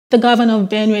The governor of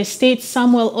Benue State,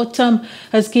 Samuel Ortom,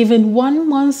 has given 1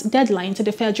 month's deadline to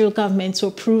the federal government to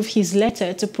approve his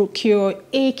letter to procure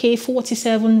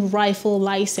AK-47 rifle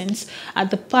license at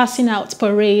the passing out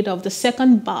parade of the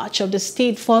second batch of the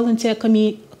state volunteer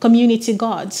community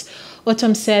guards.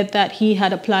 Ortom said that he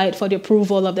had applied for the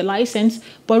approval of the license,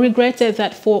 but regretted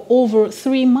that for over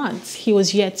 3 months he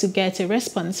was yet to get a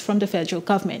response from the federal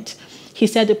government. He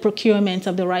said the procurement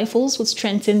of the rifles would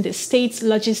strengthen the state's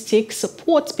logistics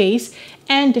support base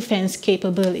and defense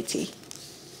capability.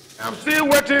 I'm still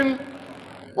waiting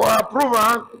for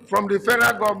approval from the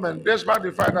federal government, despite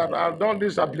the fact that I've done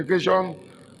this application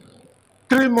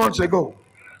 3 months ago.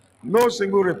 No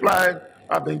single reply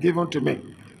has been given to me.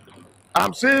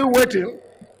 I'm still waiting.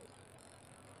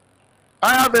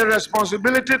 I have a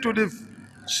responsibility to the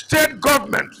state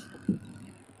government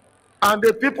and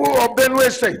the people of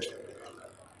Benue State.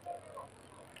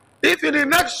 If in the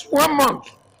next 1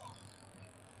 month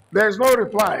there is no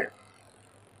reply,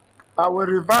 I will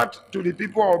revert to the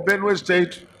people of Benue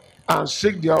State and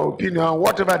seek their opinion.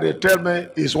 Whatever they tell me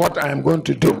is what I am going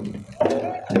to do.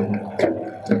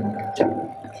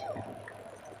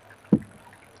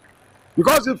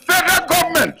 Because the federal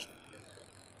government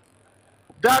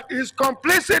that is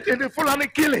complicit in the Fulani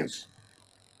killings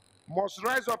must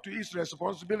rise up to its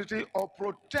responsibility of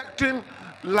protecting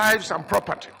lives and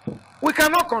property. We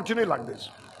cannot continue like this.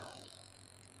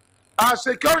 Our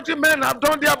security men have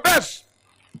done their best.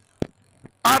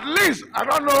 At least, I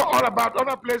don't know all about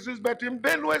other places, but in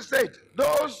Benue State,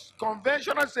 those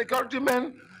conventional security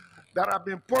men that have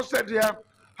been posted here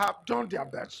have done their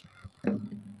best.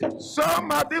 Some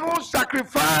have even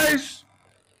sacrificed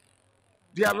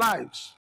their lives